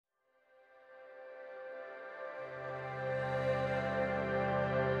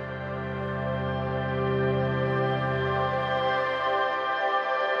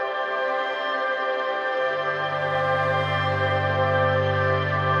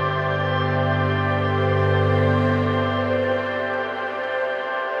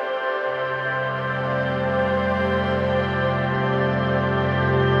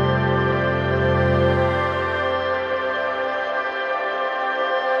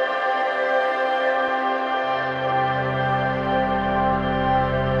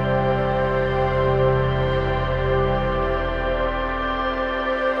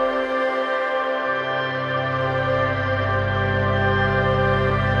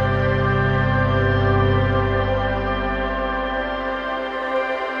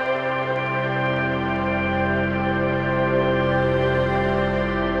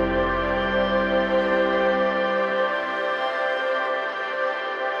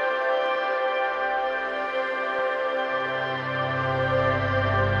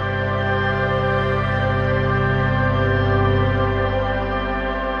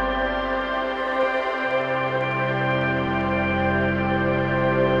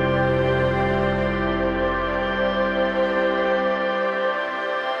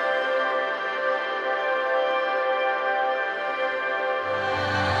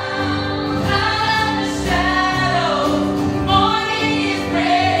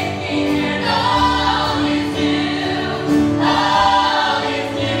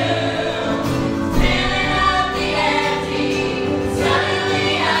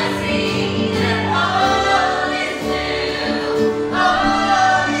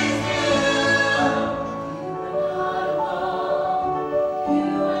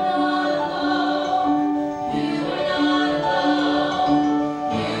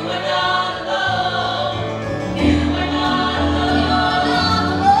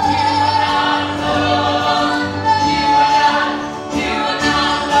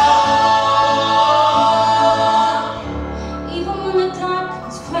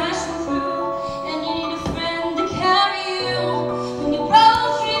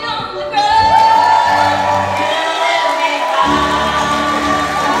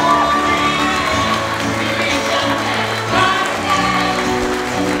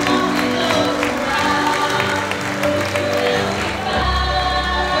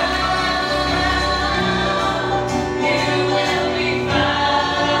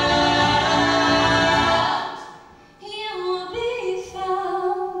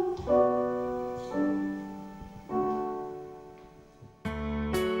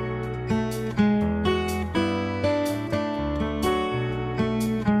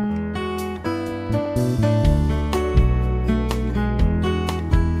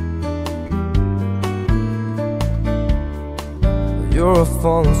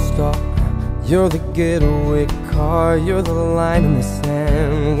falling star. You're the getaway car. You're the line in the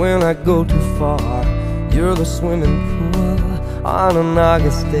sand when I go too far. You're the swimming pool on an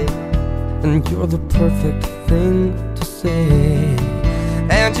August day, and you're the perfect thing to say.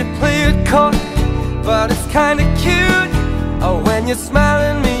 And you play it coy, but it's kinda cute. Oh, when you smile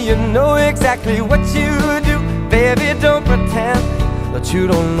at me, you know exactly what you do. Baby, don't pretend that you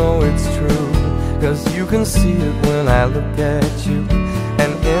don't know it's true, 'cause you can see it when I look at you.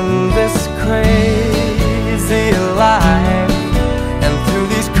 And in this crazy life, and through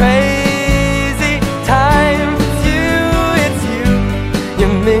these crazy times, it's you, you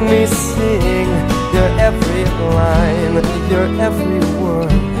make me sing your every line, your every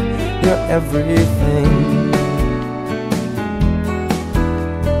word, your everything.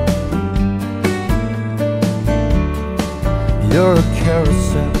 You're a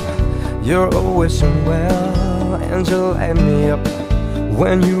carousel, you're always well, and you light me up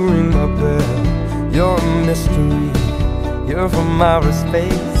when you ring my bell. You're a mystery, you're from outer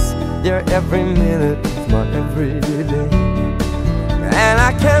space, you're every minute of my everyday. And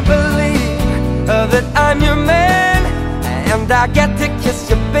I can't believe that I'm your man, and I get to kiss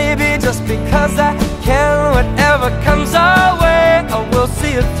you, baby, just because I can. Whatever comes our way, I will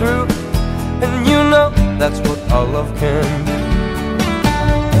see it through, and you know that's what our love can do.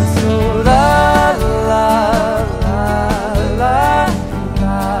 So la la la la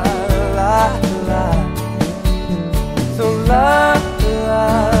la la la. So la la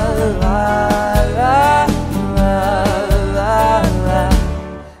la la la la.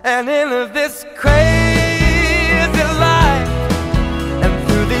 And in this crazy life, and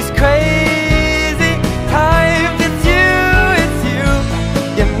through these crazy times, it's you,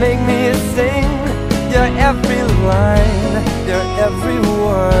 you make me sing your every line, your every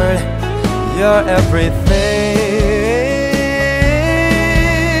word, your everything,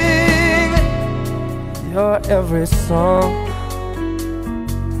 your every song,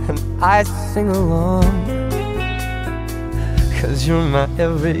 and I sing along, 'cause you're my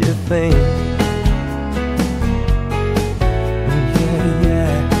everything.